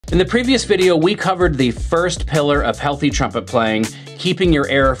In the previous video, we covered the first pillar of healthy trumpet playing, keeping your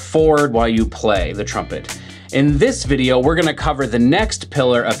air forward while you play the trumpet. In this video, we're gonna cover the next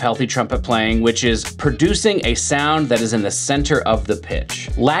pillar of healthy trumpet playing, which is producing a sound that is in the center of the pitch.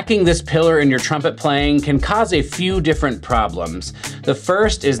 Lacking this pillar in your trumpet playing can cause a few different problems. The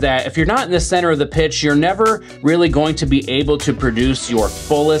first is that if you're not in the center of the pitch, you're never really going to be able to produce your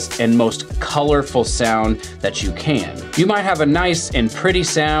fullest and most colorful sound that you can. You might have a nice and pretty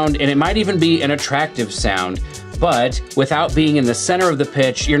sound, and it might even be an attractive sound, but without being in the center of the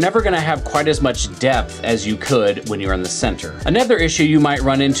pitch, you're never gonna have quite as much depth as you could when you're in the center. Another issue you might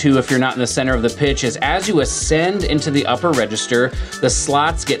run into if you're not in the center of the pitch is as you ascend into the upper register, the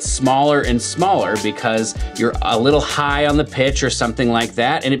slots get smaller and smaller because you're a little high on the pitch or something like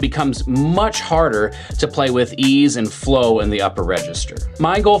that, and it becomes much harder to play with ease and flow in the upper register.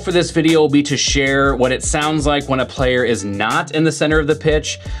 My goal for this video will be to share what it sounds like when a player is not in the center of the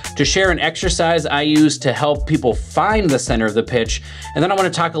pitch, to share an exercise I use to help people find the center of the pitch, and then I want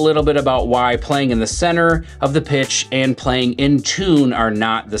to talk a little bit about why playing in the center of the pitch and playing in tune are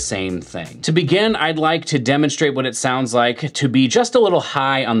not the same thing. To begin, I'd like to demonstrate what it sounds like to be just a little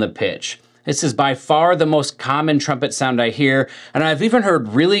high on the pitch. This is by far the most common trumpet sound I hear, and I've even heard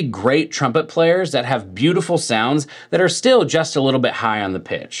really great trumpet players that have beautiful sounds that are still just a little bit high on the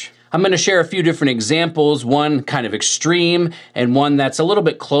pitch. I'm gonna share a few different examples, one kind of extreme and one that's a little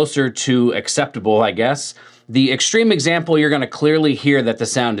bit closer to acceptable, I guess. The extreme example, you're gonna clearly hear that the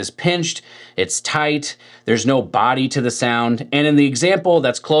sound is pinched, it's tight, there's no body to the sound. And in the example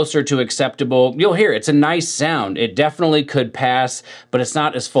that's closer to acceptable, you'll hear it's a nice sound. It definitely could pass, but it's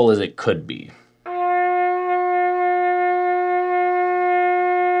not as full as it could be.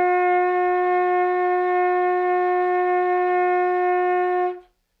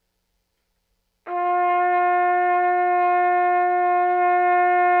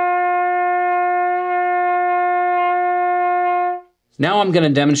 Now I'm gonna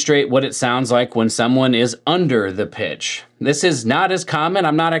demonstrate what it sounds like when someone is under the pitch. This is not as common.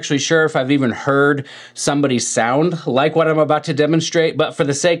 I'm not actually sure if I've even heard somebody sound like what I'm about to demonstrate, but for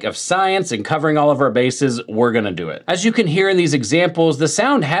the sake of science and covering all of our bases, we're gonna do it. As you can hear in these examples, the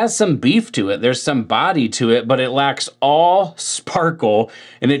sound has some beef to it. There's some body to it, but it lacks all sparkle,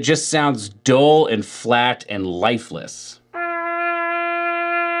 and it just sounds dull and flat and lifeless.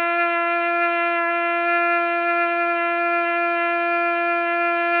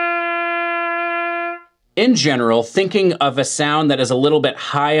 In general, thinking of a sound that is a little bit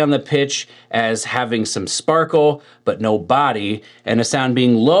high on the pitch as having some sparkle but no body, and a sound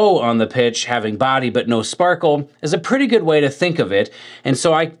being low on the pitch having body but no sparkle is a pretty good way to think of it. And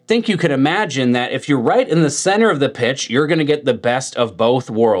so I think you could imagine that if you're right in the center of the pitch, you're gonna get the best of both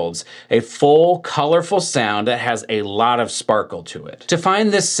worlds. A full, colorful sound that has a lot of sparkle to it. To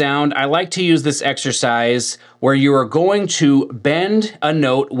find this sound, I like to use this exercise where you are going to bend a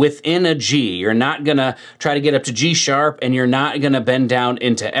note within a G. You're not gonna try to get up to G sharp, and you're not gonna bend down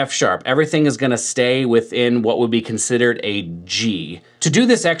into F sharp. Everything is gonna stay within what would be considered a G. To do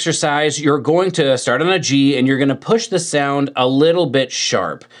this exercise, you're going to start on a G and you're gonna push the sound a little bit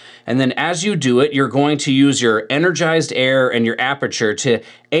sharp. And then as you do it, you're going to use your energized air and your aperture to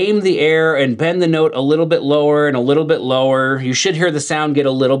aim the air and bend the note a little bit lower and a little bit lower. You should hear the sound get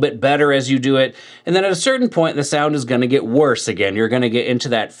a little bit better as you do it. And then at a certain point, the sound is gonna get worse again. You're gonna get into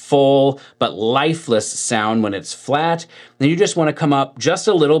that full but lifeless sound when it's flat. Then you just wanna come up just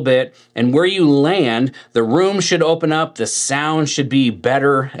a little bit, and where you land, the room should open up, the sound should be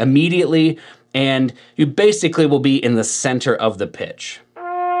better immediately, and you basically will be in the center of the pitch.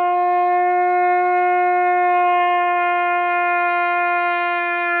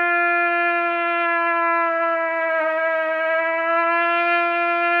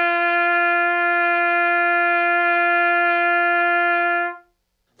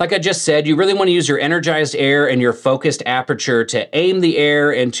 Like I just said, you really want to use your energized air and your focused aperture to aim the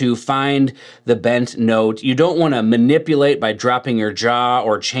air and to find the bent note. You don't want to manipulate by dropping your jaw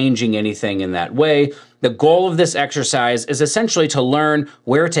or changing anything in that way. The goal of this exercise is essentially to learn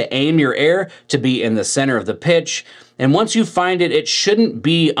where to aim your air to be in the center of the pitch. And once you find it, it shouldn't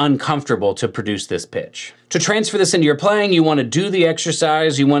be uncomfortable to produce this pitch. To transfer this into your playing, you want to do the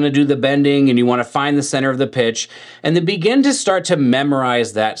exercise, you want to do the bending, and you want to find the center of the pitch, and then begin to start to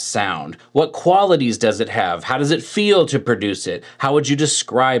memorize that sound. What qualities does it have? How does it feel to produce it? How would you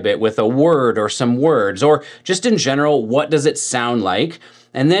describe it with a word or some words? Or just in general, what does it sound like?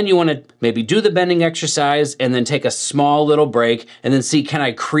 And then you want to maybe do the bending exercise and then take a small little break and then see, can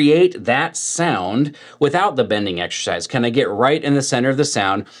I create that sound without the bending exercise? Can I get right in the center of the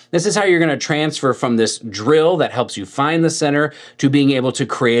sound? This is how you're going to transfer from this drill that helps you find the center to being able to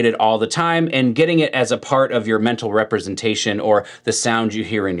create it all the time and getting it as a part of your mental representation or the sound you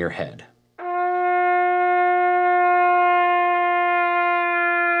hear in your head.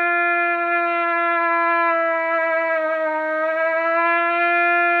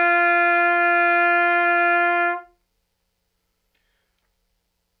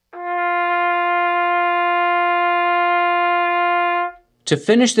 To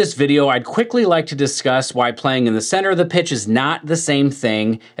finish this video, I'd quickly like to discuss why playing in the center of the pitch is not the same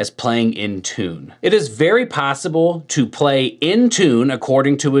thing as playing in tune. It is very possible to play in tune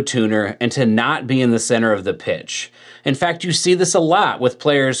according to a tuner and to not be in the center of the pitch. In fact, you see this a lot with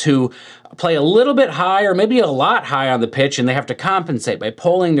players who play a little bit high or maybe a lot high on the pitch, and they have to compensate by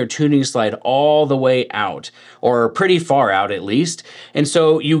pulling their tuning slide all the way out, or pretty far out at least. And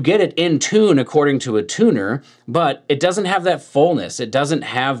so you get it in tune according to a tuner, but it doesn't have that fullness. It doesn't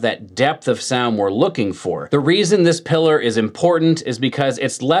have that depth of sound we're looking for. The reason this pillar is important is because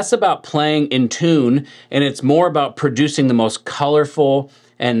it's less about playing in tune and it's more about producing the most colorful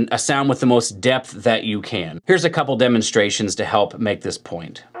and a sound with the most depth that you can. Here's a couple demonstrations to help make this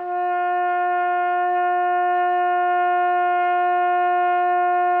point.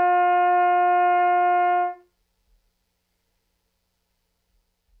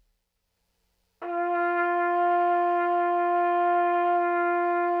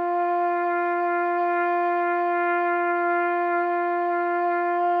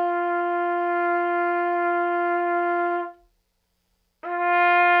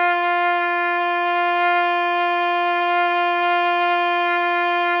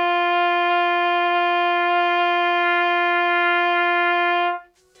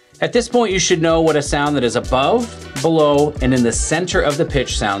 At this point, you should know what a sound that is above, below, and in the center of the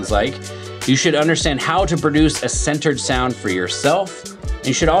pitch sounds like. You should understand how to produce a centered sound for yourself. And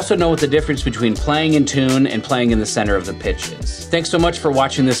you should also know what the difference between playing in tune and playing in the center of the pitch is. Thanks so much for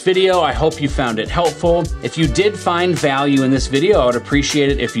watching this video. I hope you found it helpful. If you did find value in this video, I would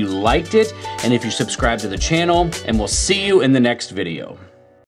appreciate it if you liked it and if you subscribe to the channel, and we'll see you in the next video.